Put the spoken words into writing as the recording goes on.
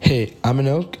Hey, I'm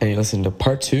Anoke, and you're listening to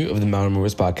part 2 of the Mountain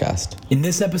Movers podcast. In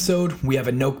this episode, we have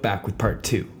Anoke back with part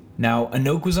 2. Now,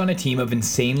 Anoke was on a team of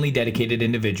insanely dedicated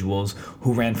individuals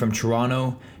who ran from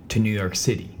Toronto to New York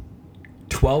City.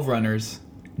 12 runners,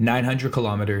 900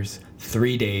 kilometers,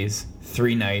 3 days,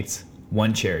 3 nights,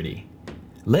 1 charity.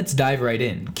 Let's dive right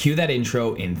in. Cue that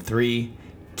intro in 3,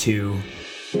 2...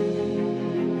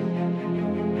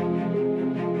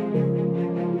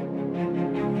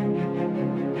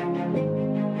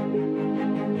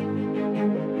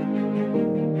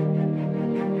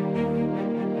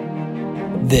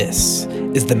 This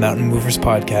is the Mountain Movers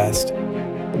Podcast,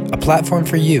 a platform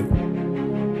for you,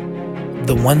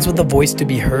 the ones with a voice to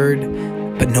be heard,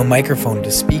 but no microphone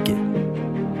to speak it.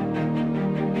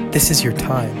 This is your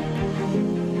time,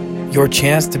 your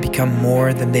chance to become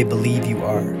more than they believe you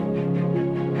are,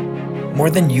 more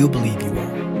than you believe you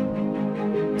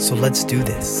are. So let's do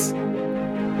this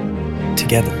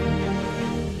together.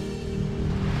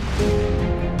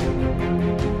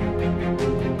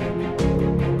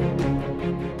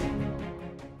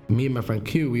 Me and my friend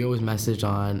Q, we always messaged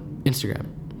on Instagram,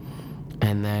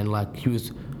 and then like he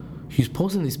was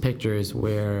posting these pictures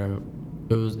where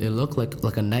it looked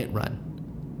like a night run,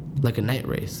 like a night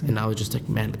race, and I was just like,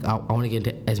 man, like, I want to get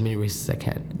into as many races as I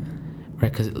can, right?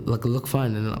 Because it looked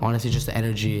fun, and honestly just the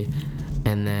energy.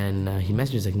 And then he messaged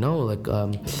me, he's like, no, like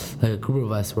a group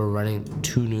of us were running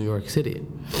to New York City,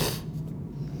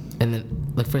 and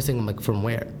then like first thing I'm like, from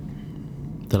where?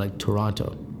 They're like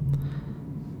Toronto,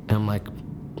 and I'm like,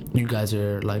 you guys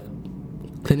are like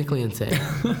clinically insane.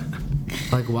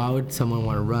 Like, why would someone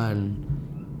want to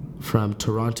run from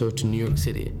Toronto to New York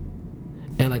City?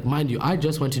 And like, mind you, I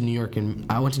just went to New York in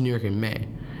May,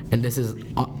 and this is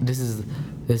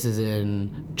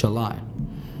in July,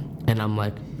 and I'm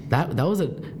like, that was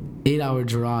an 8-hour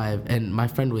drive, and my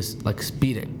friend was like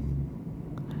speeding,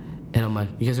 and I'm like,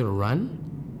 you guys gonna run?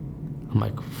 I'm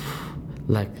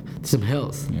like some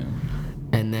hills. Yeah.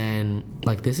 And then,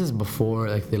 like, this is before,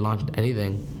 like, they launched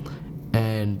anything.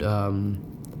 And I'm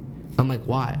like,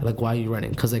 why? Like, why are you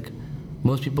running? Because, like,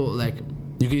 most people, like,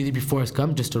 you can either be Forrest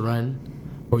Gump just to run,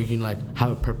 or you can, like,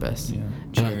 have a purpose. Yeah,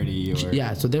 charity or...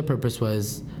 Yeah, so their purpose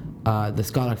was the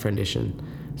Skylark Foundation.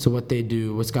 So what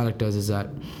Skylark does is that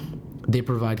they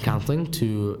provide counseling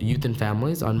to youth and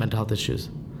families on mental health issues.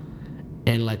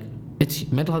 And, like,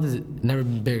 mental health has never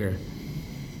been bigger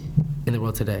in the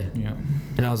world today. Yeah.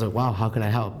 And I was like, wow, how can I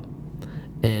help?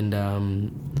 And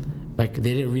like,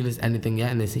 they didn't release anything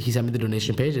yet, and he sent me the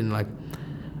donation page, and like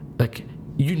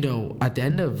you know, at the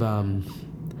end of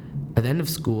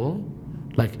school,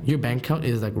 like, your bank account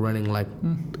is like running like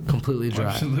completely dry.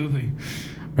 Absolutely.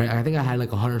 Right? I think I had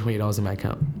like $120 in my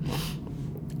account.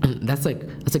 And that's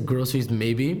like groceries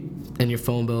maybe, and your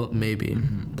phone bill maybe.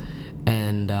 Mm-hmm.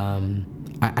 And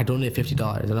I donated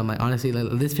 $50, and I'm like, honestly,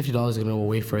 like, this $50 is gonna go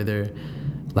way further,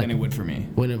 like, than it would for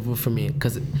me.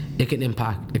 Because it can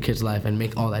impact a kid's life and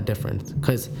make all that difference.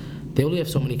 Because they only have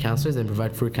so many counselors and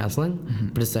provide free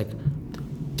counseling, but it's like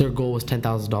their goal was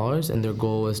 $10,000, and their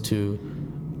goal was to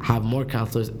have more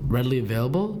counselors readily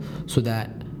available, so that,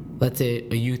 let's say,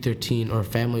 a youth or teen or a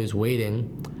family is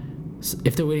waiting.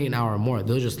 If they're waiting an hour or more,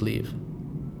 they'll just leave.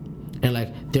 And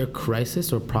like, their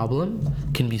crisis or problem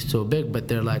can be so big, but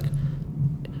they're like,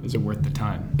 is it worth the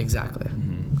time? Exactly.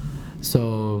 Mm-hmm.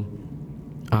 So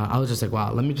I was just like,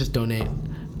 wow, let me just donate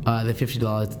the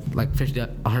 $50, like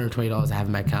 $120 I have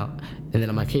in my account. And then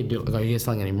I'm like, hey, dude, like, are you guys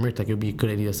selling any merch? Like, it would be a good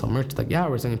idea to sell merch. Like, yeah,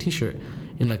 we're selling a t-shirt.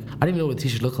 And like, I didn't even know what the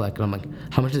t-shirt looked like. And I'm like,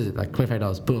 how much is it? Like,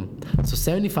 $25. Boom. So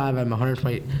 $75 out of my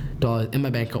 $120 in my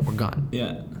bank account were gone.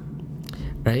 Yeah.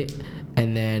 Right?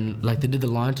 And then like, they did the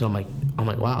launch, and I'm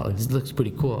like, wow, like, this looks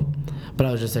pretty cool. But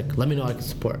I was just like, let me know I can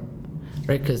support.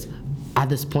 Right? Because at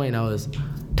this point, I was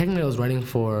running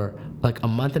for like a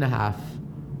month and a half,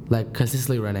 like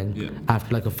consistently running,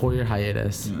 after like a 4-year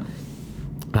hiatus. Yeah.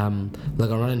 Like,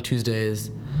 I'll run on Tuesdays,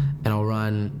 and I'll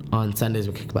run on Sundays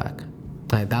with Kickback.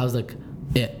 Like, that was like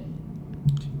it.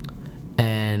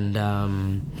 And I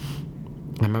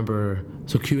remember,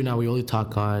 so Q and I, we only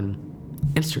talk on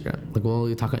Instagram. Like, we'll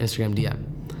only talk on Instagram DM.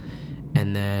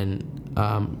 And then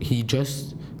he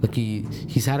just, like,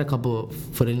 he's had a couple of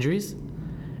foot injuries,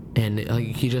 and like,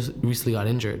 he just recently got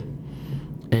injured,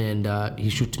 and he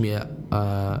shoots me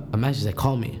a message like,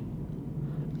 call me,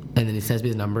 and then he sends me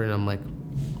his number, and I'm like,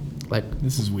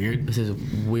 this is weird.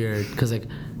 Because like,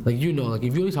 you know, like,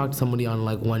 if you only talk to somebody on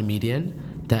like one medium,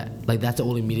 that's the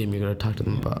only medium you're gonna talk to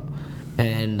them about.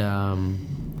 And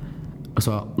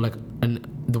so like, and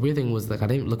the weird thing was, like, I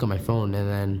didn't look at my phone, and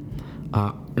then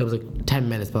it was like 10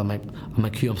 minutes, but I'm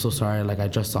like, Q, I'm so sorry, like, I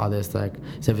just saw this, like,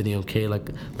 is everything okay? Like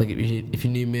if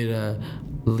you need me to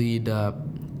lead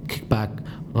back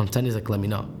on Sunday. He's like, let me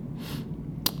know.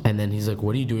 And then he's like,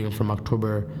 what are you doing from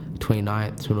October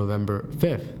 29th to November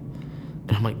 5th?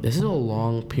 And I'm like, this is a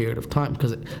long period of time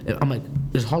because I'm like,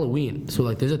 there's Halloween, so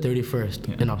like there's a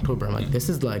 31st in October. I'm like, this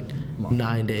is like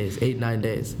 9 days, 8-9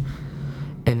 days,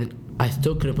 and then I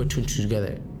still couldn't put 2 and 2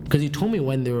 together because he told me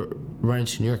when they were running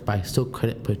to New York, but I still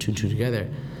couldn't put 2 and 2 together.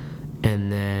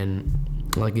 And then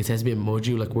like he sends me an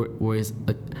emoji like where it's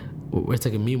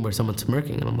like a meme where someone's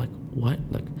smirking, and I'm like, what?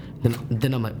 Like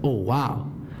then I'm like, oh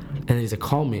wow. And then he's like,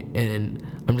 call me, and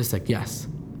I'm just like, yes.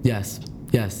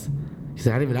 He's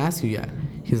like, I didn't even ask you yet.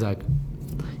 He's like,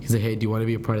 hey, do you want to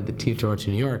be a part of the team to run to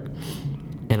New York?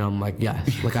 And I'm like,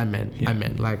 yes. Like, I'm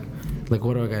in. Like,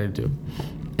 what do I gotta do?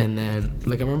 And then,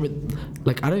 like, I remember,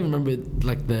 like, I don't even remember,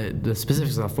 like, the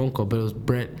specifics of the phone call, but it was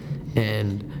Brent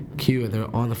and Q, and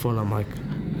they're on the phone. I'm like,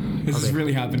 This is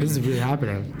really happening. This is really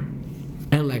happening.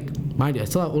 And, like, mind you, I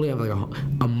still only have, like,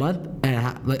 a month and a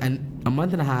half, like, a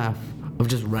month and a half of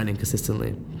just running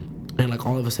consistently. And, like,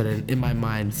 all of a sudden, in my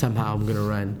mind, somehow I'm gonna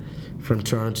run from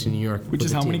Toronto to New York. Which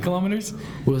is how many kilometers?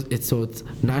 It's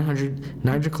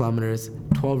 900 kilometers,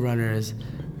 12 runners,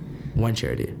 1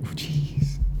 charity. Oh,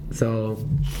 jeez. So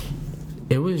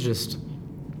it was just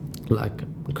like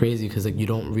crazy because like you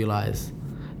don't realize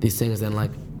these things. And like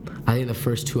I think the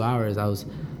first 2 hours I was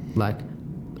like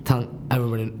telling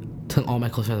all my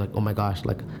close friends like, oh my gosh,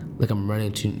 like I'm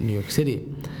running to New York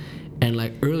City. And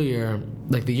like earlier,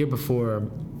 like the year before,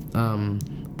 the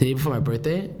day before my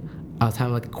birthday, I was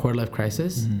having like a quarter life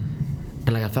crisis,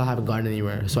 and like I felt I haven't gotten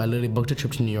anywhere. So I literally booked a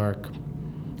trip to New York,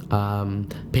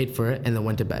 paid for it, and then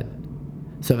went to bed.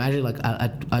 So imagine like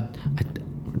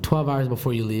 12 hours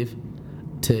before you leave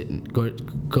to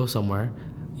go somewhere,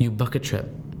 you book a trip,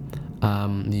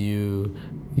 you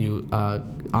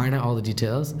iron out all the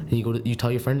details, and you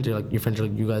tell your friends,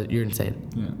 you're insane.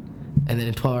 Yeah. And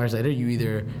then 12 hours later, you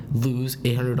either lose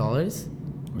 $800.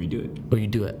 Or you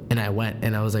do it. And I went,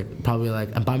 and I was like, probably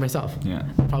like, I'm by myself. Yeah.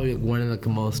 Probably like one of like the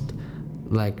most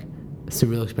like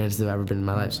surreal experiences I've ever been in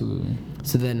my life. Absolutely.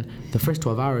 So then the first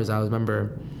 12 hours, I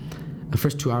remember the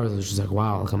first 2 hours, I was just like,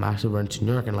 wow, like I'm actually running to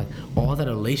New York. And like all that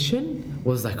elation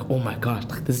was like, oh my gosh,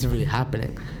 like this is really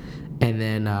happening. And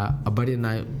then a buddy and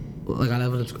I, like I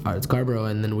live in Scarborough,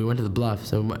 and then we went to the Bluff.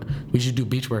 So we should do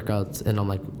beach workouts. And I'm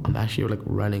like, I'm actually like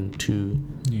running to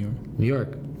New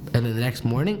York. And then the next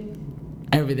morning,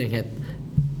 everything hit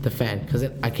the fan because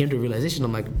I came to a realization.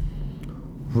 I'm like,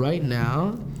 right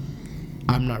now,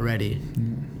 I'm not ready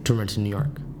to run to New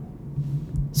York.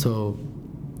 So,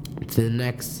 the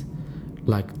next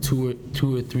like 2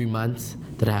 or 3 months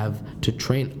that I have to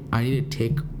train, I need to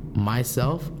take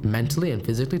myself mentally and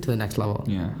physically to the next level.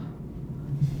 Yeah.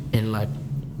 And like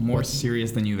more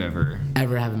serious than you've ever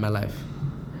have in my life.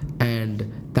 And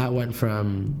that went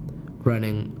from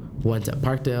running once at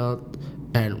Parkdale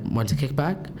and went to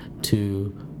Kickback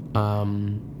to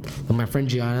my friend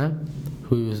Gianna,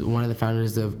 who's one of the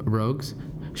founders of Rogues.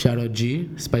 Shout out G,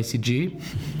 Spicy G.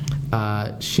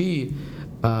 She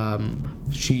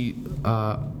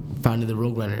founded the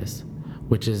Rogue Runners,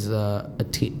 which is a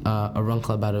run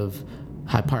club out of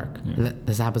Hyde Park. Yeah. And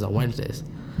this happens on Wednesdays.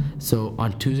 So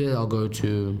on Tuesdays I'll go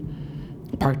to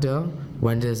Parkdale.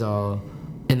 Wednesdays I'll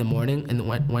in the morning, and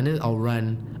Wednesdays I'll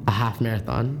run a half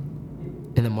marathon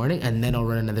in the morning, and then I'll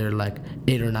run another like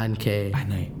 8 or 9K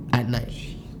at night.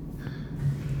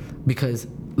 Because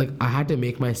like I had to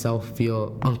make myself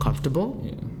feel uncomfortable.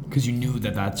 Yeah. Because you knew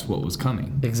that that's what was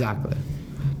coming. Exactly.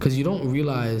 Because you don't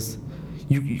realize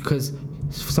because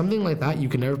something like that you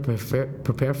can never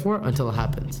prepare for until it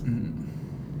happens.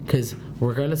 Because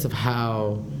regardless of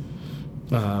how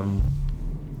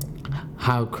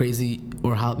crazy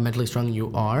or how mentally strong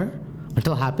you are,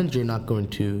 until it happens, you're not going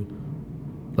to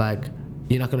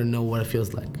know what it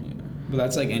feels like. But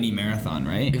that's like any marathon,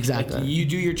 right? Exactly. Like you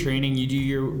do your training, you do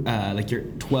your your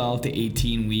 12 to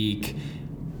 18 week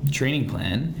training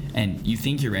plan, and you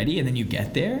think you're ready, and then you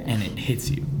get there, and it hits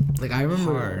you. Like I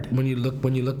remember hard. when you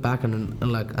look back and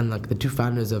the two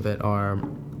founders of it are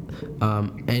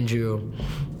Andrew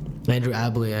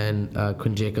Abley and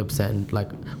Quinn Jacobs, and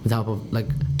like with the help of like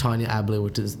Tanya Abley,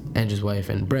 which is Andrew's wife,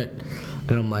 and Britt,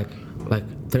 and I'm like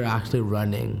they're actually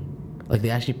running, like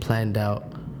they actually planned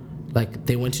out, like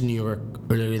they went to New York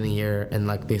earlier in the year, and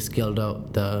like they scaled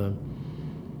out the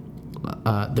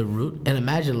route, and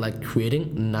imagine like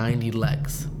creating 90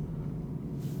 legs,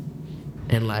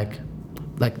 and like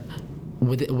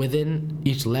within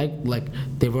each leg, like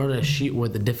they wrote a sheet where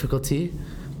the difficulty,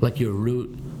 like your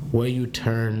route, where you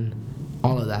turn,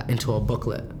 all of that into a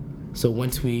booklet. So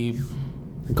once we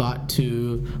got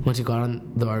on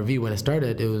the RV, when it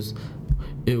started, it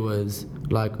was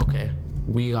like, okay,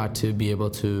 we got to be able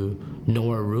to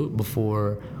know our route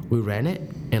before we ran it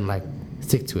and like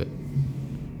stick to it.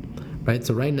 Right.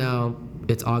 So right now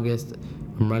it's August.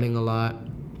 I'm running a lot.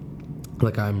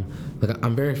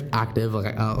 I'm very active.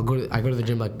 Like I go to the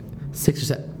gym like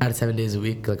 6 out of 7 days a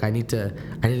week. Like I need to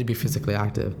be physically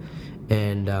active,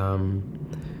 and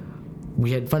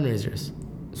we had fundraisers.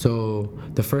 So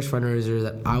the first fundraiser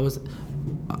that I was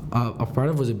a part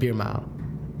of was a beer mile,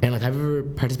 and like have you ever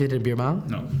participated in a beer mile?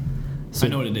 No. So I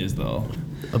know what it is though.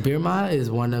 A beer mile is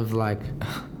one of like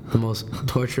the most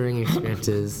torturing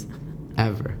experiences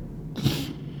ever,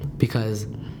 because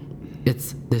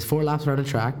there's 4 laps around the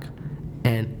track,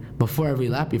 and before every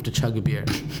lap you have to chug a beer.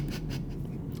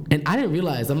 And I didn't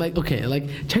realize. I'm like, okay,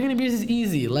 like chugging a beer is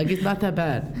easy, like it's not that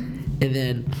bad. And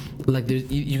then like you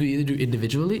can either do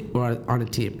individually or on a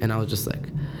team. And I was just like,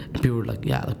 people were like,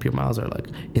 yeah, like beer miles are like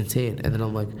insane. And then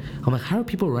I'm like, how are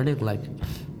people running like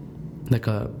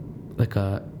a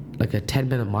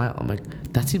 10-minute mile? I'm like,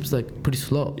 that seems like pretty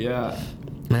slow. Yeah.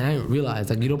 And I didn't realize,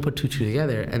 like, you don't put two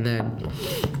together. And then,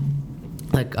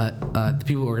 like, the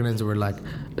people who organized were, like,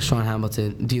 Sean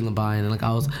Hamilton, Dean Labine, and, like,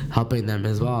 I was helping them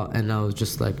as well. And I was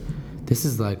just like, this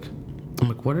is, like, I'm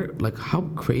like, how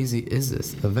crazy is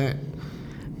this event?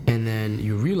 And then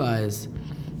you realize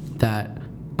that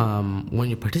when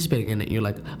you're participating in it, you're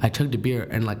like, I chugged a beer,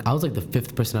 and, like, I was, like, the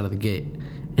 5th person out of the gate.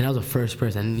 And I was the first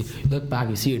person. And you look back,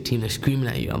 you see your team, they're screaming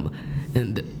at you.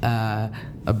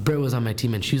 Britt was on my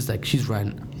team, and she's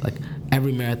run like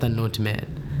every marathon known to man,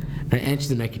 right? And she's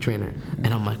a Nike trainer.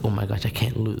 And I'm like, oh my gosh, I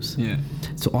can't lose. Yeah.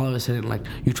 So all of a sudden, like,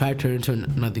 you try to turn into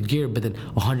another gear, but then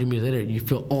 100 meters later, you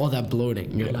feel all that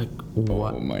bloating. You're like,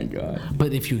 what? Oh my god.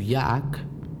 But if you yak,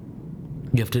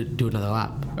 you have to do another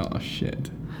lap. Oh shit.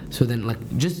 So then, like,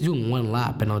 just doing one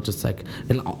lap, and I was just like,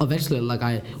 and eventually, like,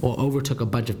 I overtook a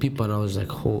bunch of people, and I was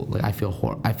like, I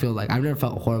feel like I've never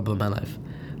felt horrible in my life,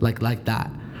 like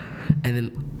that.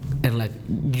 And like,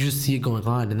 you just see it going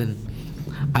on, and then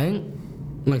I think,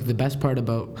 like, the best part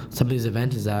about some of these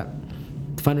events is that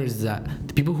fundraisers is that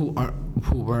the people who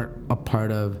weren't a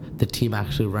part of the team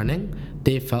actually running,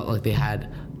 they felt like they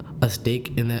had a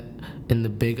stake in the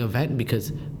big event,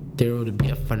 because they were to be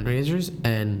at fundraisers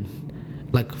and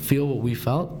like feel what we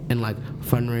felt, and like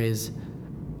fundraise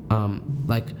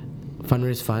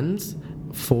funds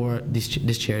for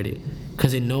this charity,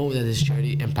 because they know that this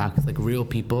charity impacts like real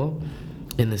people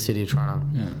in the city of Toronto.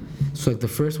 Yeah. So like the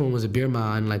first one was a beer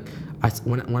mile, and like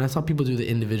when I saw people do the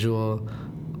individual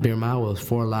beer mile, it was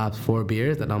 4 laps, 4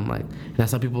 beers, and I'm like, and I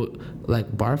saw people like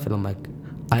barf, and I'm like,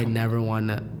 I never want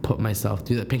to put myself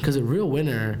through that pain, because the real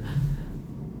winner,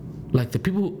 like the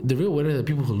real winner are the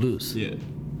people who lose. Yeah.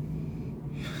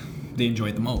 They enjoy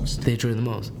it the most. They enjoy it the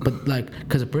most. But like,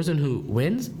 because a person who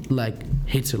wins, like,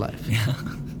 hates their life. Yeah.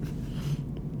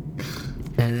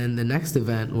 And then the next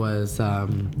event was,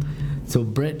 so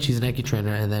Britt, she's a Nike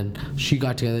trainer, and then she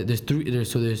got together.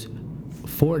 There's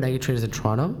 4 Nike trainers in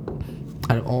Toronto,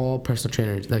 out of all personal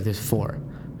trainers. Like, there's 4.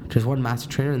 There's 1 master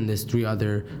trainer, and there's 3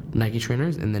 other Nike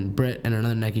trainers, and then Britt and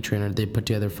another Nike trainer, they put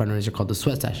together a fundraiser called the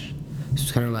Sweat Sesh.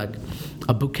 It's kind of like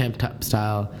a boot camp type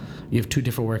style. You have 2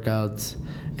 different workouts,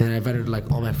 and I invited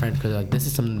like all my friends, because like, this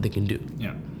is something they can do.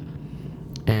 Yeah.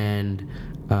 And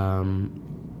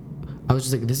I was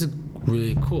just like, this is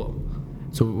really cool.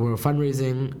 So we were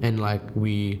fundraising, and like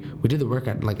we did the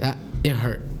workout. Like it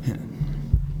hurt,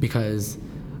 because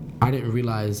I didn't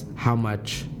realize how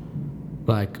much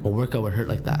like a workout would hurt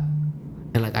like that.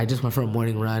 And like I just went for a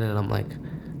morning run, and I'm like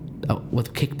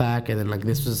with kickback, and then like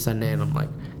this was a Sunday, and I'm like,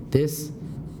 this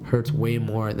hurts way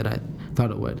more than I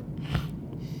thought it would.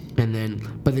 And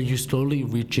then, but then you're slowly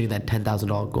reaching that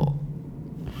 $10,000 goal.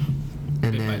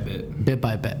 And bit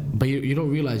by bit. But you don't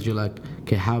realize, you're like,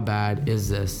 okay, how bad is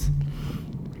this?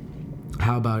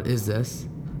 How bad is this?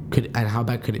 And how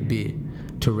bad could it be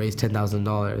to raise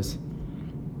 $10,000?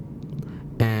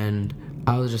 And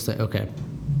I was just like, okay,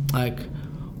 like,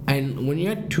 and when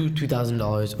you're at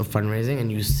 $2,000 of fundraising, and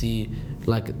you see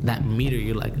like that meter,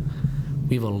 you're like,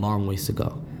 we have a long ways to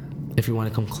go if you want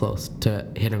to come close to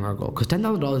hitting our goal, because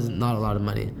 $10,000 is not a lot of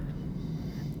money,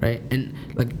 right? And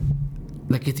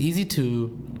like it's easy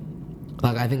to,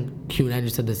 like, I think Q and Andrew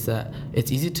said this,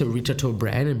 it's easy to reach out to a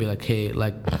brand and be like, hey,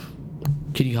 like,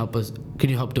 can you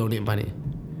help donate money?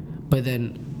 But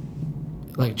then,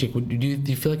 like, Jake, do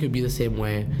you feel like it would be the same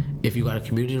way if you got a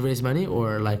community to raise money,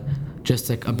 or like just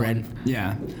like a brand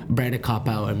to cop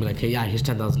out and be like, hey, yeah, here's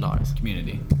 $10,000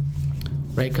 Community,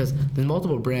 right? Because there's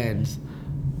multiple brands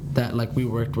that like we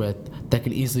worked with that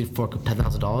can easily fork up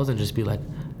 $10,000 and just be like,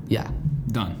 yeah,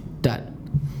 done.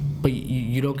 But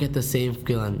you don't get the same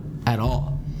feeling at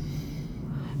all.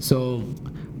 So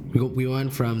we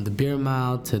went from the beer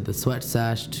mile to the sweat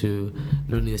sesh to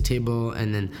Lunia's table,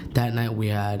 and then that night we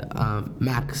had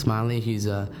Mac Smiley. He's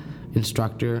a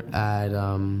instructor at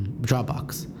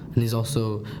Dropbox, and he's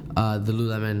also the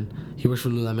Lululemon. He works for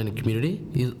Lululemon Community.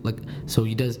 So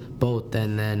he does both,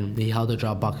 and then he held a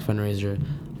Dropbox fundraiser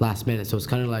last minute. So it's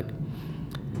kind of like,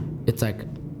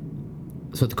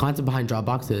 so the concept behind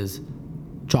Dropbox is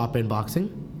drop in boxing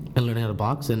and learning how to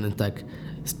box, and it's like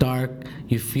it's dark.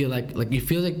 You feel like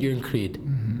you're in Creed,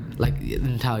 like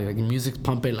in Italian, like the music's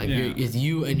pumping, like it's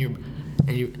you and your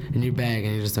bag,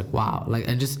 and you're just like wow, like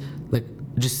and just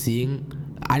seeing.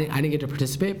 I didn't get to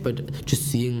participate, but just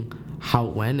seeing how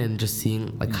it went and just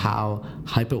seeing like how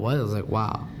hype it was, I was like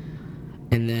wow.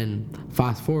 And then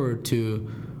fast forward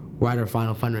to we're at our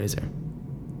final fundraiser.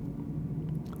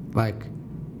 Like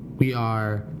we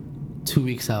are 2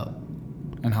 weeks out.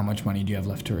 And how much money do you have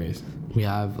left to raise? We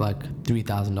have like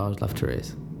 $3,000 left to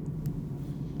raise,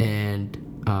 and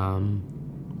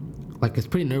like it's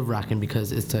pretty nerve wracking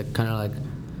because it's kind of like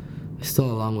it's still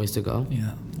a long ways to go.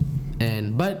 Yeah.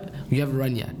 But we haven't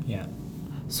run yet. Yeah.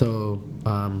 So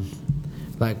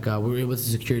we were able to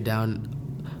secure down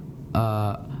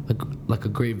like a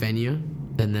great venue,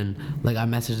 and then like I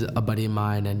messaged a buddy of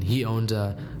mine, and he owns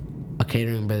a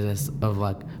catering business of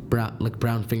like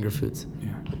brown finger foods.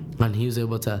 Yeah. And he was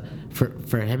able to,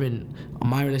 for him and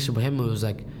my relationship with him, it was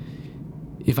like,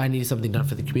 if I needed something done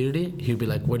for the community, he'd be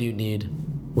like, what do you need?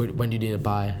 When do you need to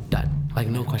buy? Done. Like,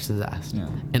 no questions asked. Yeah.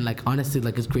 And like, honestly,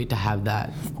 like it's great to have that.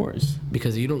 Of course.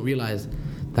 Because you don't realize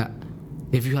that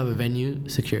if you have a venue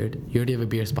secured, you already have a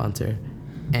beer sponsor,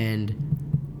 and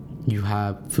you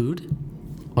have food,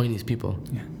 all you need is people.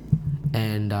 Yeah.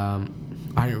 And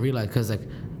I didn't realize, because like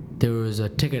there was a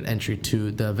ticket entry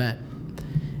to the event,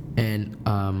 and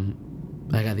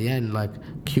like at the end, like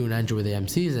Q and Andrew were the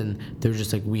MCs, and they were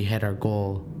just like, we hit our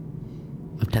goal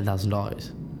of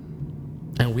 $10,000,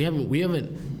 and we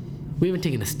haven't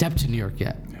taken a step to New York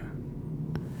yet.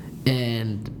 Yeah.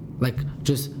 And like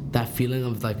just that feeling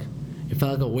of like, it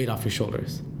felt like a weight off your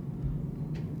shoulders,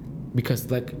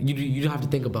 because like you don't have to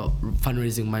think about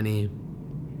fundraising money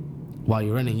while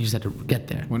you're running. You just have to get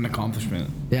there. What an accomplishment.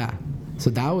 Yeah. So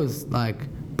that was like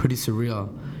pretty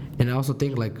surreal. And I also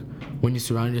think like when you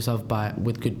surround yourself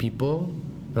with good people,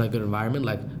 or like good environment,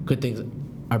 like good things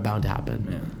are bound to happen.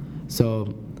 Yeah.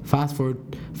 So fast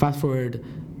forward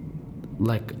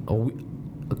like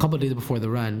a couple of days before the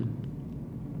run,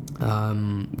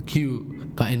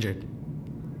 Q got injured.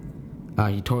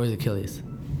 He tore his Achilles,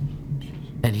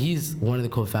 and he's one of the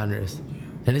co-founders.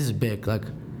 And this is big. Like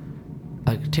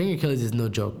tearing your Achilles is no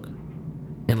joke,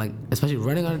 and like especially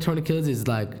running on a torn Achilles is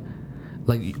like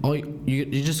you're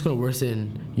just gonna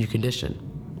worsen your condition.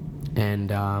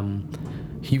 And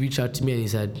he reached out to me and he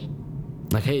said,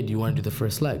 like, hey, do you want to do the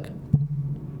first leg?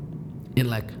 And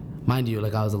like, mind you,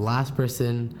 like I was the last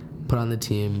person put on the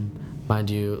team. Mind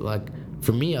you, like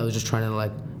for me, I was just trying to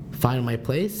like find my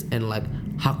place and like,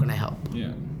 how can I help? Yeah.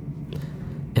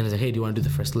 And I was like, hey, do you want to do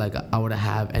the first leg? I wouldn't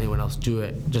have anyone else do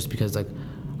it, just because like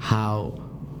how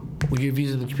your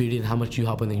views in the community and how much you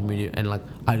help in the community, and like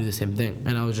I do the same thing.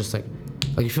 And I was just like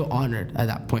you feel honored at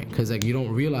that point, because like you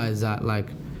don't realize that like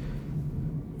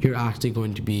you're actually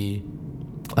going to be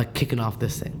like kicking off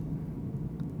this thing.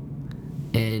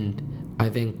 And I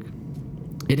think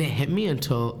it didn't hit me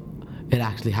until it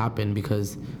actually happened,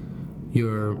 because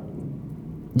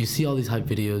you see all these hype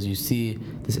videos, you see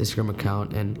this Instagram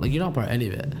account, and like you're not part of any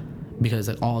of it, because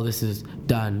like all this is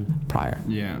done prior.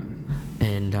 Yeah.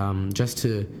 And just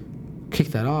to kick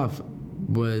that off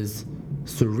was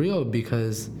surreal,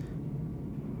 because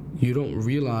you don't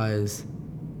realize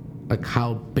like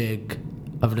how big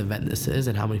of an event this is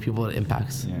and how many people it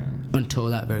impacts until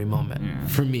that very moment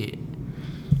for me.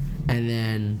 And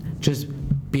then just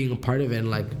being a part of it, and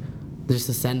like there's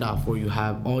a send-off where you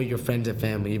have all your friends and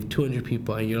family, you have 200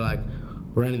 people, and you're like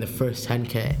running the first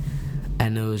 10K,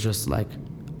 and it was just like,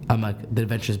 I'm like, the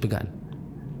adventure's begun.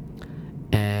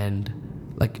 And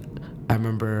like I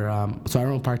remember, so I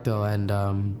run Parkdale, and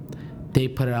they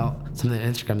put out something on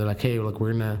Instagram. They're like, hey, look,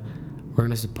 we're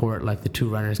gonna support like the 2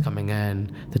 runners coming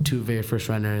in, the 2 very first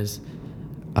runners,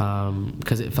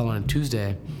 because it fell on a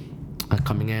Tuesday,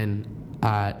 coming in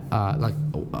at like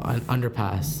an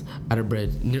underpass at a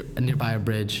bridge nearby a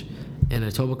bridge in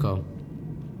Etobicoke.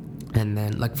 And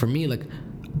then like for me, like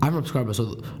I'm from Scarborough,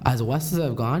 so as west as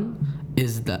I've gone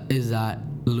is that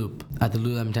loop at the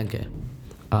Lululemon 10K.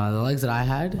 The legs that I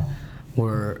had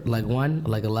were like 1,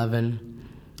 like 11,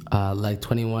 like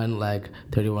 21, like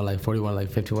 31, like 41,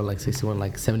 like 51, like 61,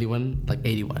 like 71, like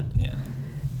 81. Yeah.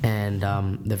 And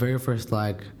the very first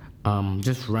leg,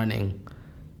 just running,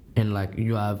 and like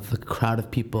you have the crowd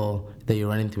of people that you're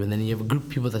running through, and then you have a group of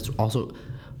people that's also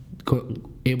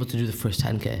able to do the first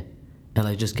 10K, and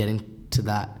like just getting to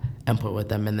that endpoint with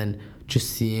them, and then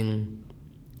just seeing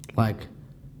like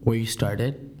where you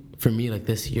started. For me, like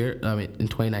this year, I mean, in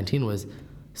 2019, was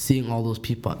seeing all those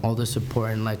people, all the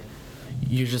support, and like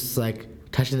you're just like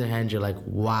touching their hand. You're like,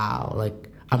 wow, like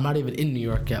I'm not even in New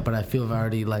York yet, but I feel I've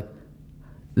already like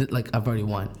I've already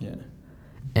won. Yeah.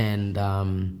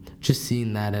 And just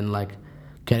seeing that, and like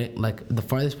getting like the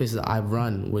farthest places I've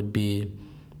run would be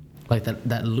like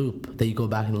that loop that you go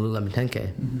back in the Lululemon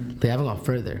 10K. They haven't gone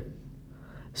further.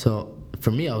 So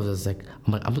for me, I was just like,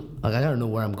 I gotta know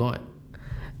where I'm going.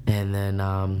 And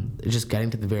then just getting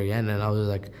to the very end, and I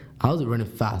was running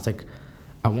fast. Like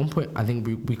at one point, I think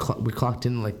we clocked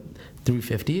in like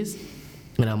 350s,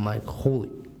 and I'm like, holy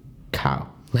cow,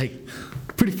 like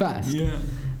pretty fast. Yeah.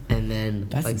 And then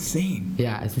That's like, insane.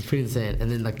 Yeah, it's pretty insane. And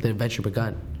then like the adventure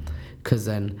begun, because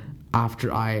then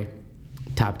after I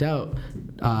tapped out,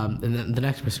 and then the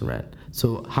next person ran.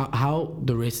 So how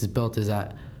the race is built is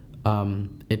that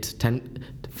it's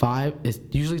 5. It's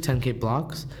usually 10K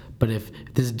blocks, but if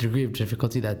there's a degree of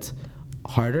difficulty that's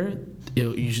harder,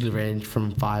 it'll usually range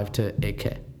from 5 to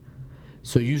 8K.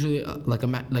 So usually like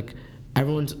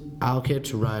everyone's allocated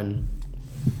to run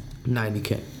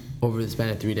 90K over the span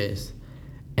of 3 days.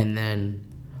 And then,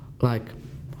 like,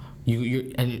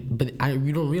 you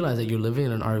don't realize that you're living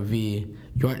in an RV.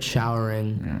 You aren't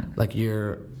showering. Like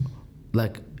you're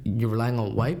relying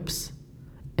on wipes,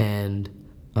 and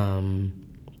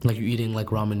like you're eating like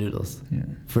ramen noodles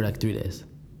for like 3 days.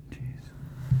 Jeez.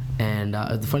 And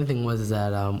the funny thing was is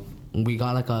that we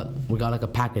got like a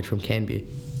package from Canby.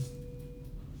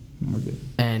 Okay.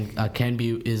 And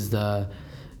Canby is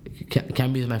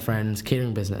my friend's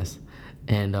catering business.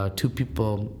 And 2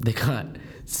 people, they got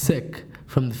sick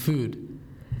from the food.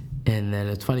 And then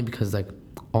it's funny because like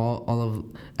all of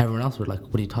everyone else were like,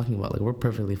 what are you talking about? Like, we're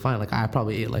perfectly fine. Like, I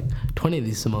probably ate like 20 of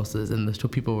these samosas, and those 2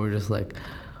 people were just like,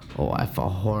 oh, I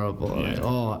felt horrible. Yeah. Like,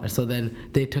 oh, so then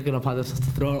they took it upon themselves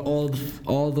to throw out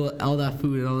all that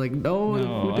food, and I was like,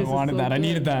 no, I wanted that. I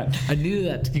needed that. I needed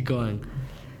that to keep going.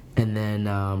 And then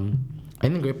I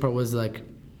think the great part was like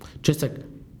just like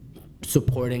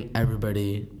supporting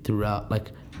everybody throughout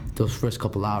like those first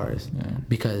couple hours,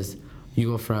 because you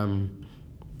go from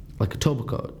like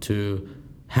Etobicoke to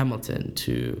Hamilton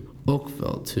to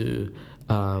Oakville to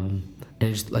and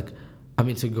just like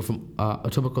to go from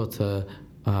Etobicoke to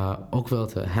Oakville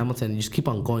to Hamilton, you just keep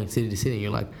on going city to city, and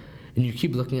you're like, and you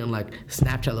keep looking at like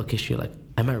Snapchat location, you're like,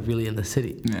 am I really in the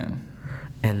city? Yeah.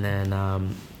 And then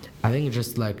I think it's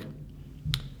just like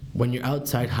when you're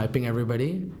outside hyping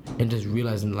everybody and just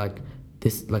realizing like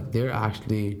this, like they're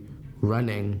actually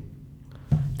running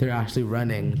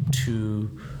to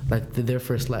like their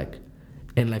first leg,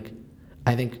 and like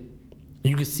I think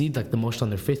you could see like the emotion on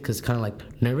their face, because it's kind of like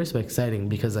nervous but exciting,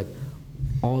 because like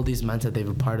all these months that they've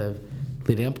been part of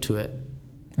leading up to it,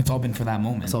 It's all been for that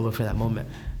moment. it's all been for that moment.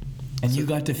 And you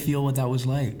got to feel what that was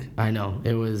like. I know,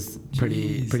 it was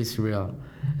pretty surreal.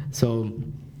 So,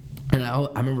 and I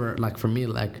remember like for me,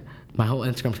 like my whole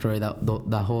Instagram story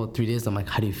that whole 3 days, I'm like,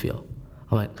 how do you feel?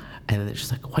 I'm like, and then it's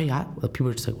just like, why you people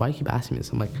are just like, why do you keep asking me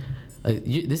this? I'm like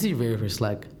this is your very first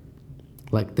leg.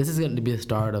 Like this is going to be the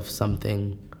start of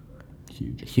something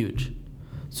huge.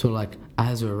 So like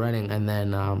as we were running, and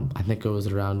then I think it was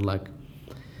around like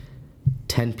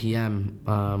 10 p.m.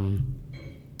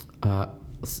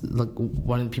 Like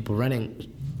one of the people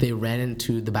running, they ran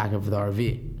into the back of the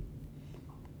RV.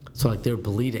 So like they were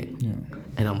bleeding,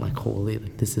 and I'm like, holy,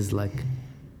 like this is like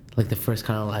the first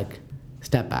kind of like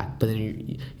step back. But then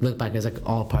you look back, it's like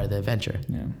all part of the adventure.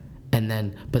 Yeah. And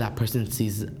then, but that person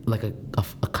sees like a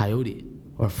coyote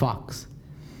or a fox,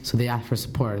 so they ask for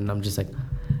support, and I'm just like,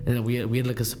 and then we had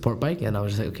like a support bike, and I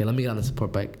was just like, okay, let me get on the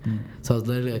support bike. So I was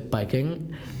literally like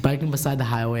biking beside the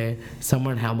highway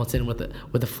somewhere in Hamilton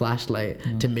with a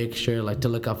flashlight to make sure, like, to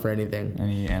look out for anything.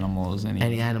 Any animals. Yeah.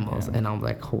 And I'm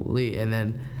like, holy. And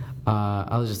then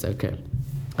I was just like, okay,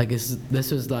 like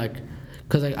this was like,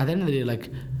 because like at the end of the day,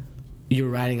 like you're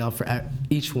riding out for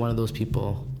each one of those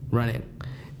people running,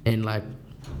 and like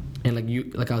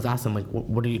you, like I was asking them, like,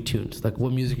 what are your tunes? Like,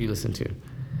 what music you listen to?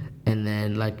 And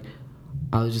then like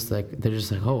I was just like, they're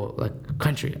just like, oh, like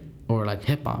country or like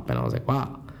hip hop, and I was like,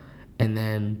 wow. And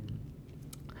then,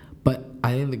 but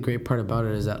I think the great part about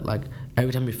it is that like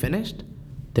every time we finished,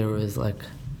 there was like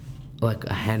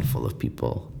a handful of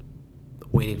people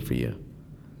waiting for you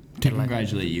to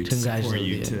congratulate you, to support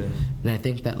you. And I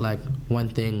think that like one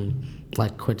thing,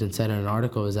 like Quentin said in an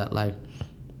article, is that like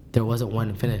there wasn't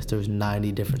one finish, there was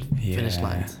 90 different finish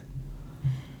lines,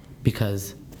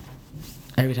 because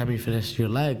every time you finished your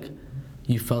leg,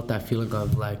 you felt that feeling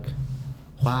of like,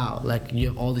 wow, like you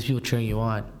have all these people cheering you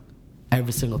on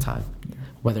every single time.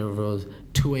 Whether it was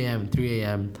 2 a.m., 3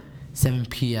 a.m., 7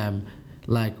 p.m.,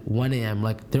 like 1 a.m.,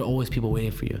 like there are always people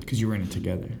waiting for you. Because you were in it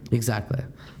together. Exactly.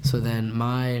 So then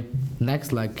my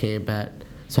next leg came at,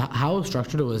 so how it was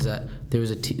structured was that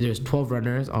there's 12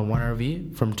 runners on one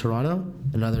RV from Toronto,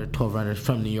 another 12 runners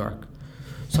from New York.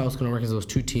 So I was going to work as those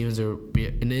two teams. There would be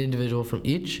an individual from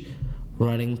each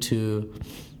running to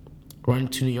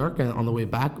New York, and on the way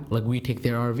back, like we take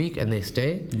their RV and they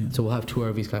stay. Yeah. So we'll have 2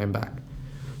 RVs coming back.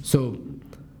 So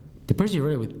the person you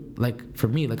ran with, like for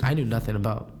me, like I knew nothing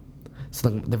about. So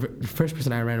like the first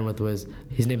person I ran with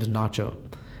his name is Nacho,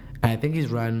 and I think he's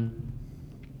run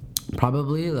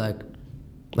probably like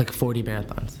 40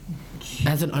 marathons.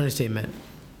 That's an understatement.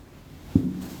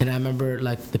 And I remember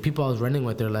like the people I was running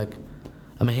with, they're like,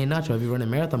 I'm like, hey Nacho, have you run a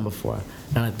marathon before?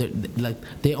 And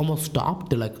they almost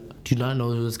stopped. They're like, do you not know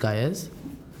who this guy is?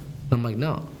 And I'm like,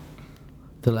 no.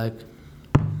 They're like,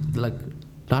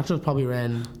 Nacho probably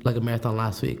ran like a marathon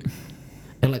last week.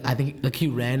 And like I think like he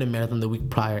ran a marathon the week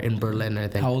prior in Berlin, I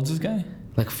think. How old's this guy?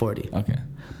 Like 40. Okay.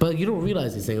 But you don't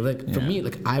realize these things. Like for me,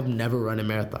 like I've never run a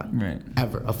marathon. Right.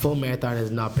 Ever. A full marathon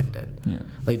has not been done. Yeah.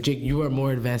 Like Jake, you are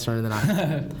more advanced runner than I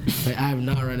am. Like I have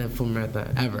not run a full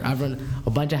marathon ever. I've run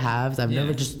a bunch of halves. I've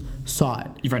never just saw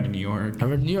it. You've run to New York. I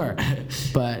run to New York.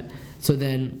 But so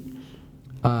then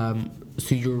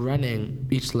so you're running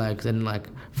each legs, and like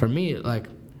for me, like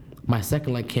my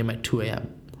second leg came at 2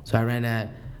 a.m. So I ran at,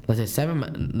 let's say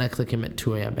 7, next leg came at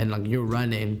 2 a.m. And like you're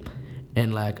running,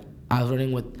 and like I was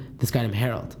running with this guy named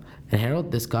Harold. And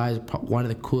Harold, this guy is one of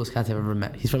the coolest cats I've ever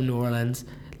met. He's from New Orleans.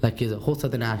 Like he has a whole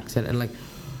southern accent, and like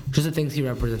just the things he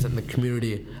represents in the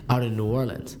community out in New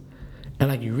Orleans. And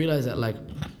like you realize that like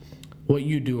what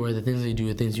you do or the things that you do,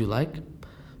 the things you like,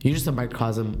 you're just a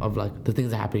microcosm of like the things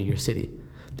that happen in your city.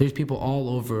 There's people all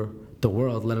over the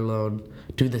world, let alone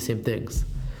doing the same things.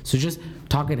 So just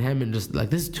talking to him and just like,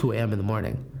 this is 2 a.m. in the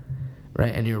morning,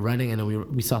 right? And you're running,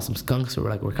 and we saw some skunks, so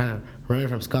we're kind of running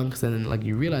from skunks, and then like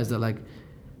you realize that like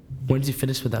once you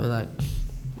finish with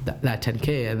that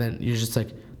 10K, and then you're just like,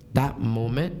 that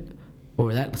moment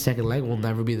or that second leg will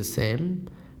never be the same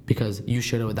because you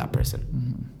shared it with that person.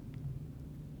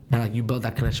 Mm-hmm. And like you build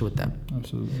that connection with them.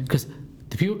 Absolutely. Because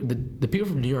the people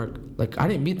from New York, like I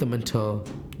didn't meet them until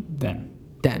then,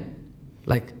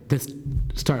 like this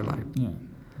start line. Yeah.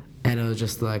 And it was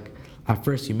just like, at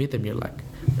first you meet them, you're like,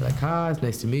 hi, it's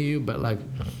nice to meet you, but like,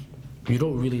 you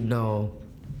don't really know,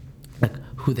 like,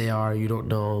 who they are. You don't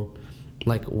know,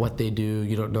 like, what they do.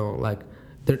 You don't know, like,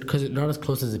 because they're not as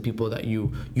close as the people that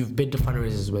you've been to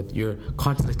fundraisers with. You're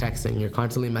constantly texting. You're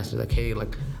constantly messaging, like, hey,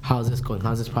 like, how's this going?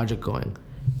 How's this project going?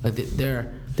 Like,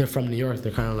 they're from New York.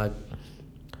 They're kind of like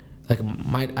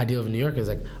my idea of New York is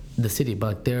like the city, but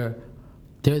like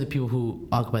they're the people who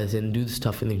occupy the city and do the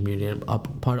stuff in the community and are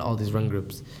part of all these run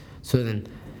groups. So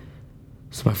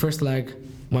my first leg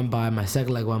went by, my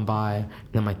second leg went by, and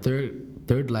then my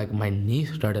third leg, my knee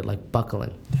started like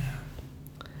buckling.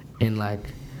 And like,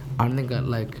 I don't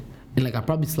think I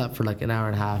probably slept for like an hour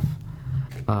and a half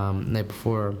night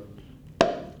before.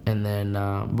 And then,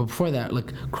 but before that,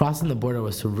 like crossing the border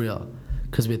was surreal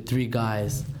because we had 3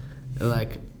 guys,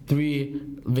 like we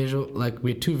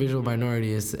had 2 visual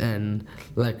minorities and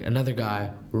like another guy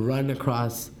run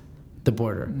across the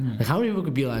border. Like how many people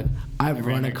could be like, I've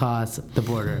run across the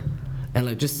border? And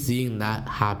like just seeing that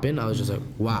happen, I was just like,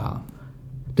 wow,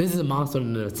 this is a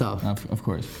milestone in itself. Of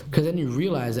course. Because then you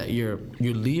realize that you're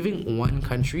leaving one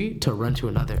country to run to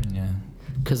another. Yeah.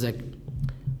 Because like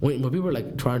when people are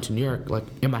like Toronto to New York, like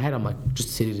in my head I'm like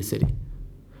just city to city.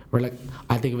 Or like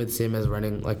I think of it the same as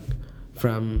running like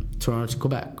from Toronto to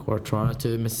Quebec or Toronto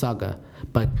to Mississauga.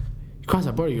 But you cross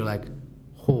that border, you're like,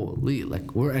 holy,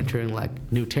 like we're entering like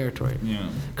new territory. Yeah.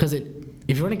 Because if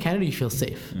you're in Canada, you feel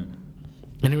safe. Yeah.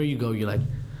 Anywhere you go, you're like,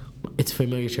 it's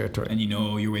familiar territory. And you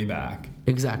know your way back.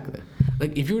 Exactly.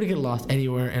 Like if you were to get lost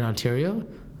anywhere in Ontario,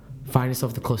 find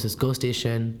yourself the closest GO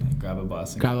station. Grab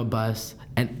a bus.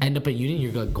 And end up at Union,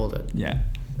 you're like golden. Yeah.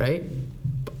 Right?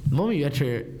 But the moment you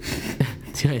enter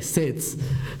the United States,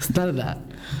 it's none of that.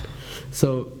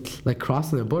 So like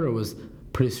crossing the border was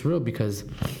pretty surreal because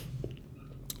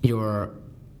you're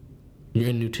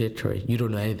in new territory. You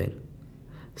don't know anything.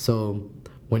 So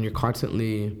when you're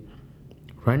constantly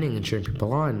running and cheering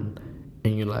people on,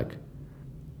 and you're like,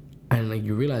 and like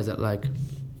you realize that like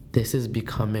this is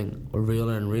becoming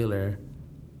realer and realer,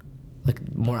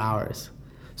 like more hours.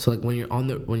 So like when you're on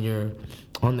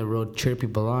the road cheering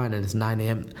people on and it's 9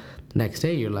 a.m. the next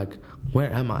day, you're like,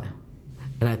 where am I?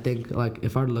 And I think like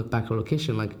if I were to look back at the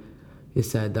location, like it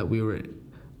said that we were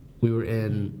we were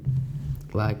in,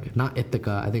 like, not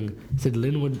Ithaca, I think it said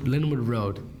Linwood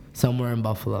Road, somewhere in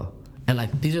Buffalo. And,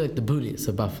 like, these are, like, the boonies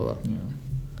of Buffalo.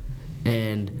 Yeah.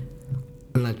 And,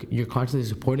 like, you're constantly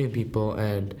supporting people,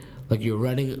 and, like, you're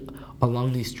running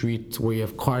along these streets where you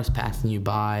have cars passing you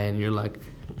by, and you're, like,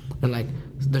 and, like,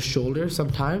 the shoulder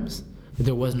sometimes,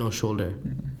 there was no shoulder.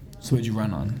 So what'd you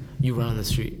run on? You run on the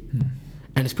street.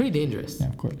 And it's pretty dangerous. Yeah,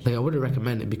 of course. Like, I wouldn't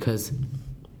recommend it because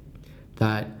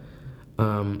that,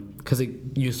 because like,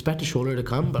 you expect a shoulder to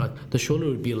come, but like, the shoulder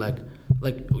would be like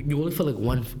you only feel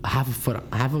like half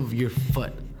of your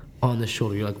foot on the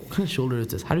shoulder. You're like, what kind of shoulder is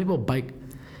this? How do people bike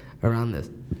around this?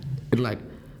 And like,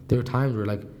 there were times where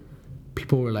like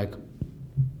people were like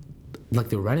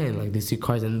they're running, like they see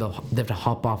cars and they have to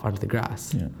hop off onto the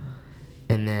grass. Yeah.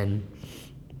 And then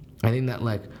I think that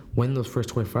like when those first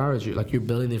 24 hours, you're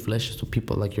building these relationships with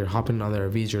people, like you're hopping on their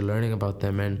RVs, you're learning about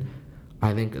them, and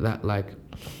I think that like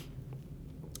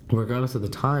regardless of the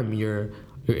time, you're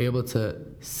able to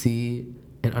see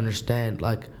and understand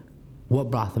like what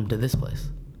brought them to this place,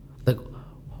 like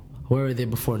where were they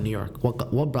before New York,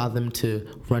 what brought them to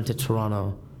run to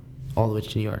Toronto all the way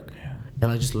to New York. Yeah.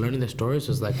 And like just learning their stories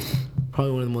was like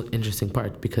probably one of the most interesting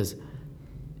parts, because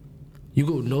you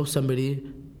go know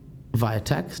somebody via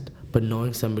text, but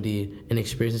knowing somebody and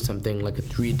experiencing something like a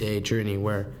 3-day journey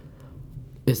where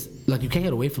it's like you can't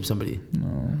get away from somebody.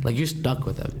 No. Like you're stuck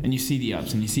with them. And you see the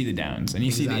ups and you see the downs and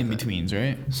you see the in-betweens,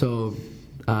 right? So,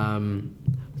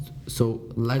 so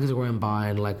legs are going by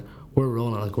and like we're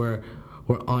rolling, like we're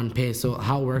on pace. So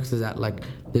how it works is that like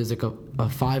there's like a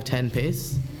 5-10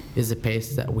 pace is the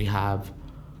pace that we have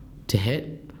to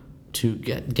hit to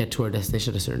get to our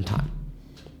destination at a certain time.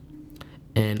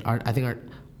 And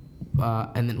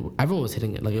and then everyone was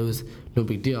hitting it, like it was no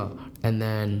big deal. And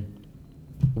then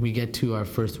we get to our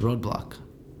first roadblock.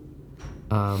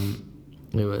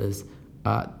 It was,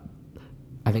 I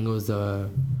think it was the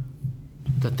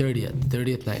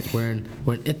 30th night. We're in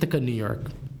Ithaca, New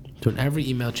York. So in every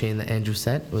email chain that Andrew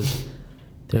sent was,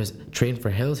 there's train for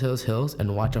Hills,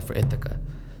 and watch out for Ithaca.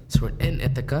 So we're in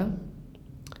Ithaca,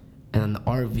 and then the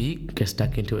RV gets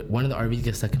stuck into it. One of the RVs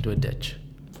gets stuck into a ditch.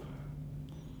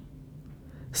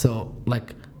 So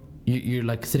like you're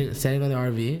like standing on the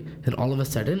RV, and all of a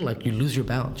sudden like you lose your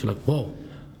balance. You're like, whoa,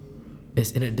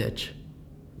 it's in a ditch.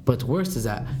 But worse is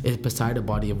that it's beside a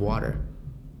body of water.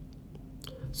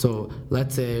 So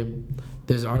let's say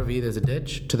there's an RV, there's a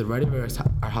ditch. To the right of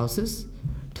our houses,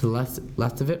 to the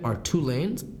left of it are 2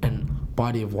 lanes and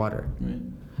body of water. Right.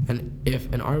 And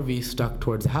if an RV stuck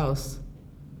towards the house,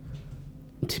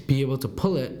 to be able to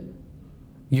pull it,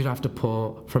 you'd have to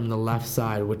pull from the left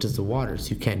side, which is the water, so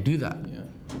you can't do that. Yeah.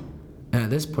 And at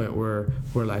this point, we're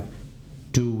like,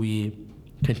 do we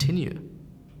continue?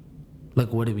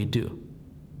 Like, what do we do?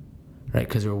 Right?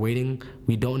 Because we're waiting.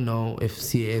 We don't know if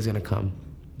CAA is gonna come.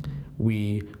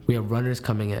 We have runners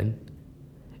coming in,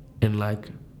 and like,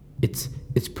 it's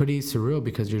pretty surreal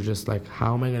because you're just like,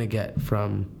 how am I gonna get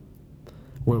from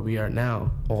where we are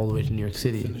now all the way to New York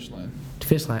City? Finish line.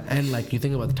 And like, you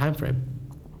think about the time frame.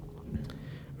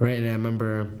 Right, and I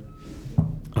remember,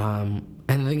 and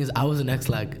the thing is, I was the next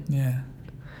leg. Yeah.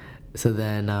 So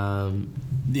then,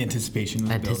 the anticipation.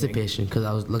 Because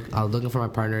I was looking for my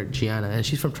partner Gianna, and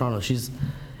she's from Toronto.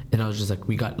 And I was just like,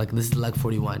 we got like this is leg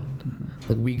 41,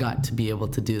 like we got to be able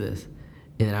to do this.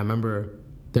 And I remember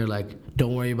they're like,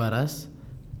 don't worry about us.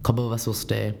 A couple of us will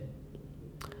stay.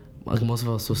 Like most of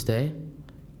us will stay,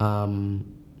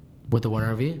 with the one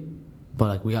RV,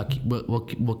 but like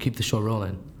we'll keep the show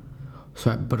rolling.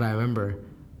 So, but I remember,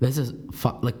 this is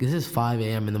 5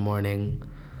 a.m. in the morning.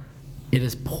 It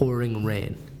is pouring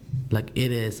rain, like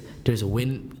it is. There's a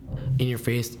wind in your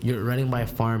face. You're running by a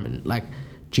farm, and like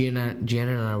Gianna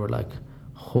and I were like,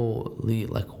 holy,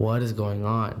 like what is going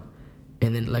on?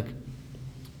 And then like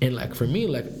for me,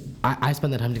 like I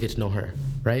spend that time to get to know her,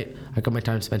 right? I got my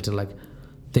time spent to like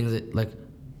things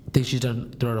she's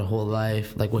done throughout her whole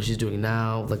life, like what she's doing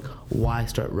now, like why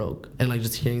start Rogue, and like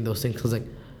just hearing those things, cause like.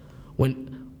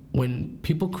 When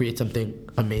people create something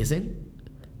amazing,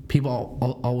 people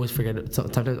always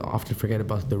often forget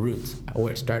about the roots,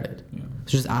 where it started. Yeah.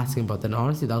 So just asking about that. And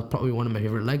honestly, that was probably one of my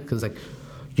favorite legs, because like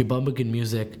you're bumping good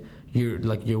music, you're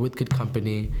with good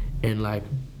company, and like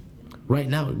right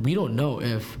now we don't know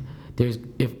if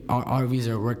our RVs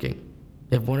are working,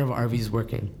 if one of our RVs is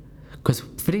working, because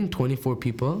fitting 24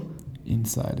 people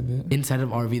inside of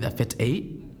RV that fits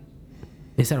 8,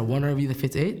 instead of one RV that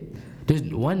fits 8. There's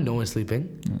 1, no one's sleeping.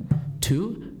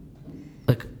 2,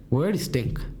 like we already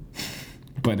stink.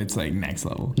 But it's like next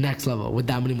level. Next level with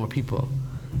that many more people.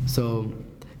 So,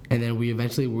 and then we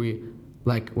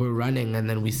like we're running and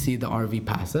then we see the RV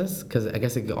pass us because I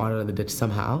guess it got out of the ditch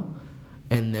somehow,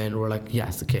 and then we're like,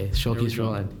 yes, okay, show keeps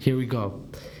rolling. Here we go.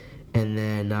 And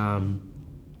then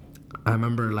I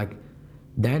remember like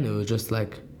then it was just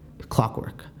like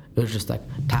clockwork. It was just like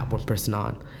tap one person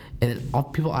on, and then all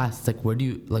people asked like, where do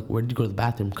you go to the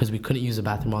bathroom? Because we couldn't use the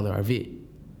bathroom on the RV,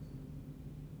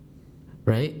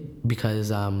 right?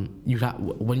 Because when you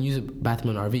use a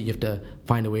bathroom on the RV, you have to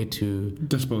find a way to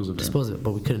dispose of it.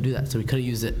 But we couldn't do that, so we couldn't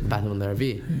use the bathroom on the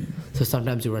RV. So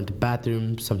sometimes we rent a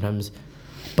bathroom, sometimes,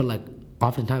 but like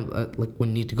oftentimes like when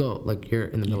you need to go, like you're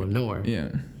in the middle of nowhere. Yeah.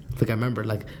 Like I remember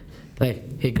like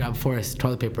hey, grab Forrest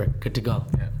toilet paper, good to go.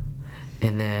 Yeah.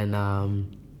 And then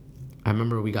I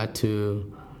remember we got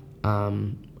to I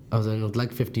was in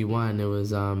like 51. It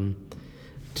was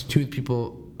two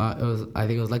people. I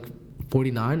think it was like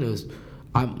 49. It was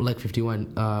I'm like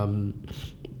 51.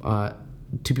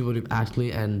 Two people,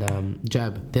 Ashley and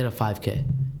Jeb. They had a 5K,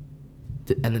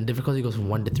 and then difficulty goes from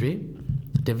 1 to 3.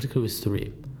 The difficulty was 3.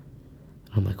 And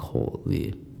I'm like,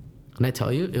 holy. And I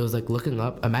tell you, it was like looking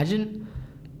up. Imagine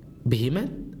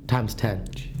Behemoth times 10,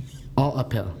 all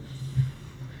uphill.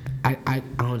 I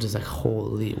was just like,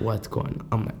 holy, what's going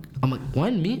on? I'm like,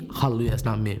 one, me? Hallelujah, it's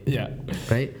not me. Yeah.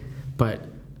 Right? But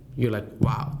you're like,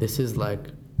 wow, this is like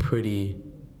pretty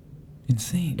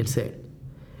insane.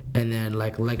 And then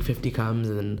like leg 50 comes,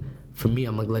 and then for me,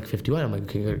 I'm like leg 51. I'm like,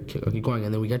 okay, keep going.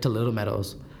 And then we get to Little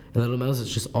Meadows. And Little Meadows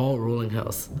is just all rolling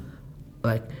hills.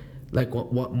 Like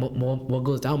what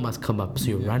goes down must come up. So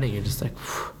you're running, you're just like,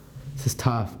 this is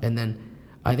tough. And then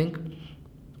I think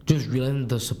just realizing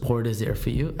the support is there for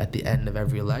you at the end of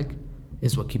every leg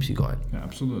is what keeps you going. Yeah,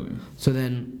 absolutely. So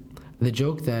then the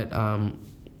joke that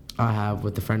I have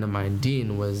with a friend of mine,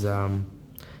 Dean, was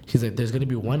he's like, there's going to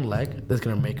be one leg that's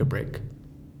going to make or break.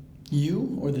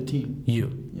 You or the team?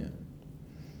 You. Yeah.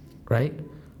 Right?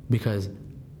 Because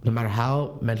no matter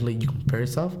how mentally you compare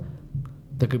yourself,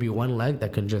 there could be one leg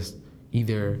that can just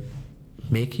either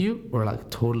make you or like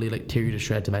totally like tear you to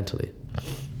shreds mentally.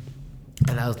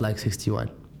 And that was leg 61.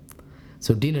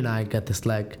 So Dean and I got this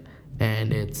leg,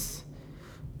 and it's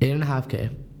 8.5K.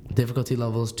 Difficulty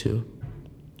level is 2.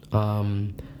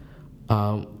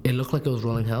 It looked like it was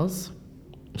rolling hills.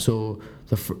 So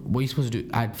what you're supposed to do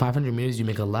at 500 meters, you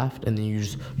make a left, and then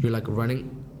you're like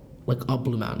running like up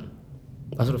Blue Mountain.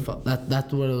 That's what it felt.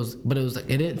 That's what it was. But it was like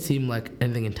it didn't seem like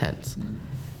anything intense.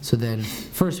 So then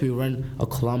first we run a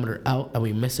kilometer out, and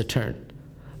we miss a turn.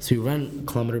 So we run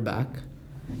a kilometer back,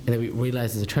 and then we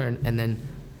realize there's a turn, and then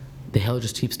the hill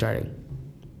just keeps starting.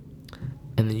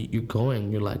 And then you're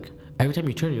going, you're like, every time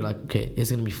you turn, you're like, okay,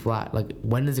 it's gonna be flat. Like,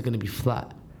 when is it gonna be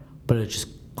flat? But it's just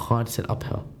constant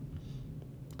uphill.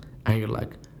 And you're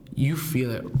like, you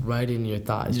feel it right in your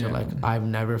thighs. Yeah. You're like, I've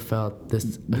never felt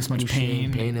this much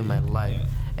pain in my life. Yeah.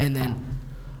 And then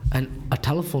a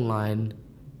telephone line,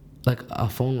 like a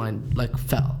phone line, like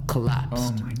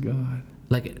collapsed. Oh my God.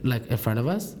 Like in front of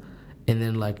us. And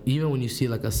then like even when you see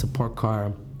like a support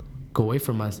car go away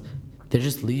from us, they're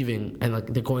just leaving and like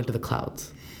they're going to the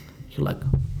clouds. You're like,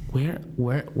 where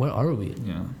are we?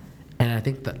 Yeah. And I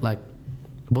think that like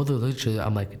both of those each other,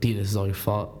 I'm like, Dean, this is all your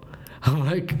fault. I'm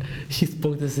like, he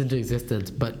spoke this into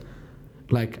existence, but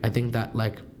like I think that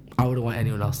like I wouldn't want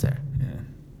anyone else there. Yeah.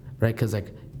 Right? Because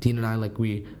like Dean and I, like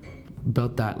we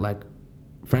built that like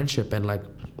friendship, and like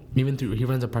even through he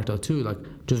runs a Parkdale too, like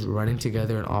just running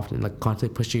together and often like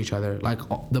constantly pushing each other, like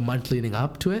the month leading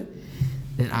up to it,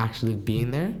 and actually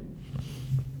being there.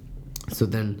 So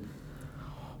then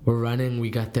we're running, we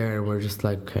got there, and we're just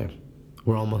like, okay,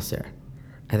 we're almost there.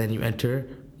 And then you enter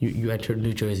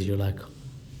New Jersey. You're like,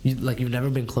 you've never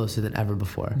been closer than ever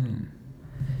before.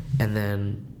 And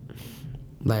then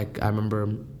like I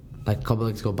remember like a couple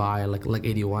weeks go by, like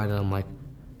 81, and I'm like,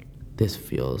 this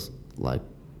feels like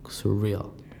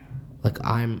surreal. Like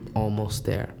I'm almost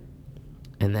there.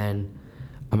 And then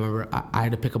I remember I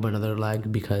had to pick up another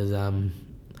leg because a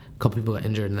couple people got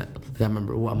injured, and I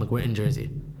remember I'm like, we're in Jersey.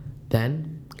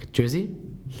 Then Jersey,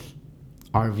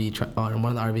 RV one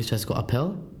of the RVs tries to go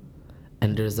uphill,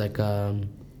 and there's like a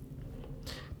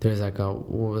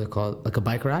what was it called, like a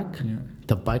bike rack. Yeah.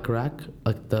 The bike rack,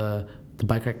 like the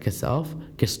bike rack itself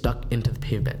gets stuck into the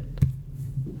pavement.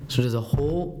 So there's a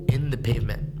hole in the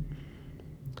pavement.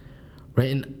 Right,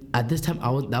 and at this time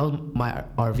that was my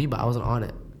RV, but I wasn't on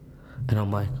it, and I'm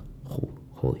like,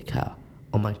 holy cow!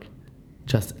 I'm like,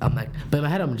 but in my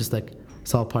head I'm just like,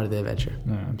 it's all part of the adventure.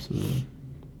 No, absolutely.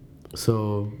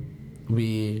 So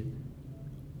and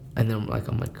then I'm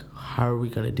like, how are we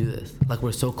gonna do this? Like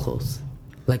we're so close,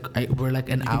 like we're like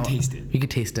an hour. You can taste it. We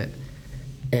could taste it,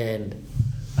 and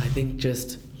I think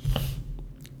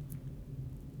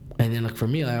and And then like for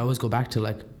me, I always go back to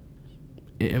like,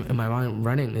 in my mind,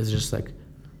 running is just like,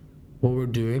 what we're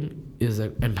doing is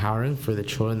like empowering for the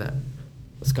children that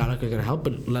Skylark are gonna help,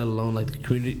 but let alone like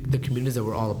the communities that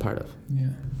we're all a part of. Yeah.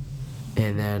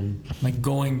 And then Like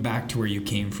going back to where you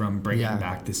came from, bringing Yeah.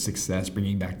 back this success,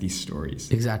 bringing back these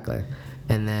stories. exactly.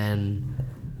 And then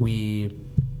we're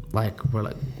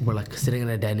sitting in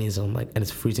a Denny's and and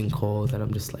it's freezing cold, and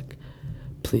I'm just like,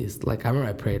 please, like I remember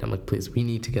I prayed, I'm like, please, we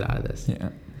need to get out of this.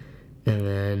 Yeah. And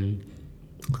then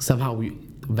somehow we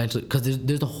eventually, because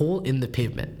there's a hole in the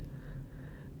pavement.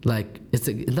 Like it's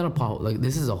not a pothole, like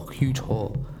this is a huge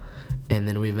hole. And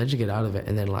then we eventually get out of it,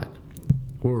 and then like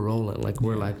we're rolling, like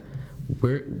we're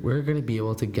gonna be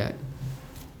able to get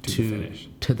to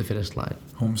the finish line.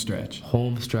 Home stretch.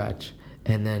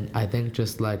 And then I think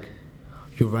just like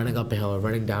you're running up a hill or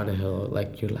running down a hill,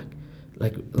 like you're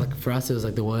like for us it was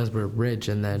like the Williamsburg Bridge,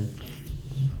 and then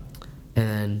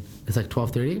it's like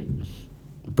 12:30,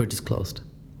 bridge is closed.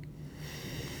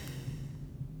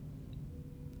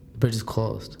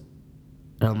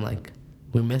 And I'm like,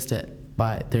 we missed it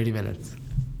by 30 minutes.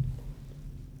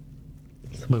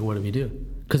 So I'm like, what do we do?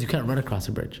 Because you can't run across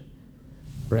the bridge,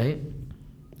 right?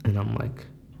 And I'm like,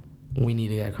 we need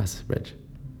to get across this bridge.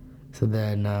 So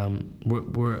then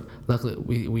we're luckily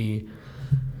we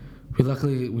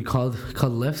called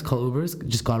Lyfts, called Ubers,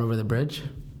 just got over the bridge,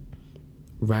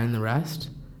 ran the rest,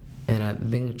 and I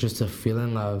think just a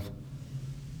feeling of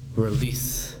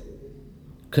release.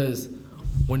 Because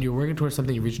when you're working towards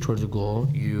something, you reach towards a goal,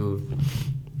 you're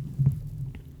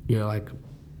like,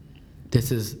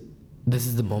 this is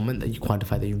the moment that you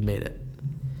quantify that you've made it.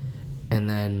 And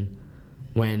then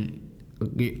when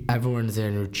everyone's there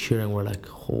and you're cheering, we're like,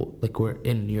 we're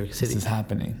in New York City. This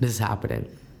is happening.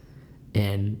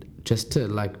 And just to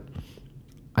like,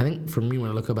 I think for me when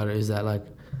I look about it is that like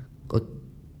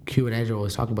Q and Andrew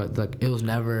always talk about, like it was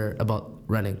never about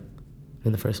running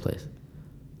in the first place.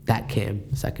 That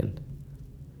came second.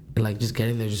 And like just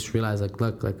getting there, just realize like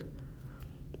look like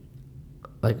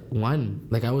one,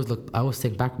 like I always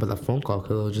think back about that phone call,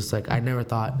 because it was just like I never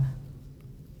thought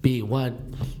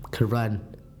B1 could run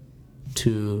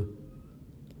to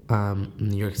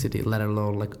New York City, let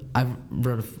alone like I've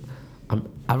run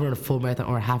a full marathon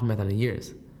or a half marathon in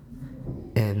years,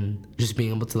 and just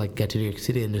being able to like get to New York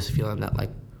City and just feeling that like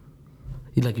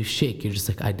you shake, you're just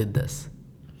like, I did this.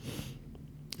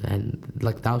 And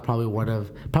like that was probably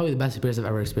the best experience I've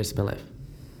ever experienced in my life.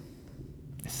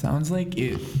 It sounds like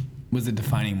it was a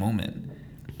defining moment,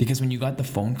 because when you got the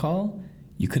phone call,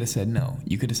 you could have said no.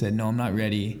 You could have said, no, I'm not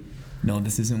ready. No,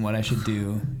 this isn't what I should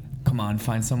do. Come on,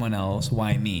 find someone else.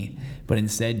 Why me? But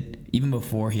instead, even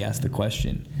before he asked the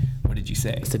question, what did you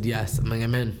say? I said yes. I'm like,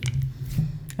 I'm in.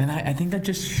 And I think that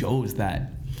just shows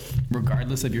that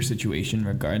regardless of your situation,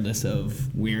 regardless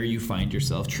of where you find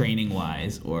yourself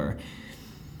training-wise or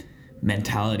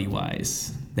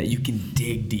mentality-wise, that you can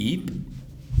dig deep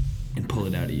and pull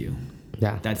it out of you.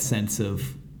 Yeah. That sense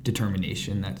of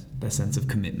determination, that sense of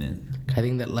commitment. I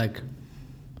think that like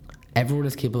everyone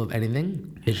is capable of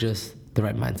anything. It's just the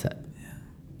right mindset. Yeah.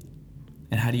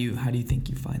 And how do you think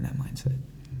you find that mindset?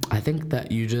 I think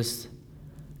that you just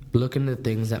look into the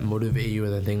things that motivate you,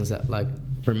 and the things that like,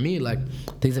 for me, like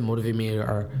things that motivate me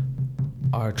are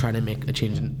trying to make a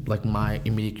change in like my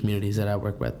immediate communities that I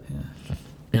work with. Yeah.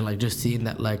 And like just seeing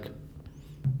that, like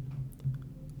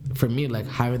for me, like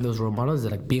having those role models,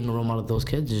 that like being a role model of those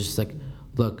kids is just like,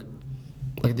 look,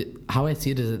 like how I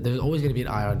see it is that there's always gonna be an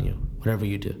eye on you, whatever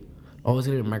you do, always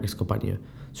gonna be a microscope on you.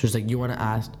 So it's like you want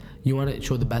to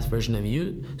show the best version of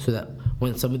you, so that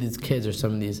when some of these kids or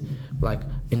some of these like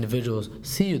individuals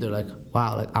see you, they're like,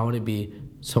 wow, like I want to be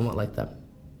somewhat like them.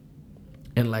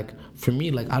 And like for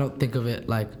me, like I don't think of it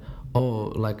like,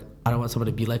 oh, like I don't want someone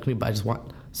to be like me, but I just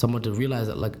want someone to realize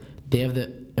that like they have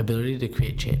the ability to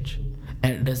create change.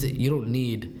 And you don't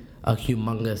need a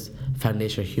humongous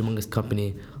foundation, a humongous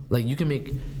company. Like you can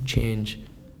make change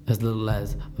as little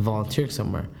as volunteering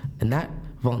somewhere, and that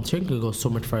volunteering can go so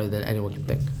much farther than anyone can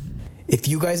think. If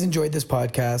you guys enjoyed this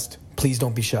podcast, please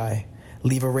don't be shy.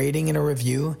 Leave a rating and a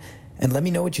review, and let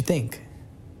me know what you think.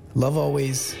 Love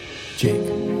always,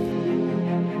 Jake.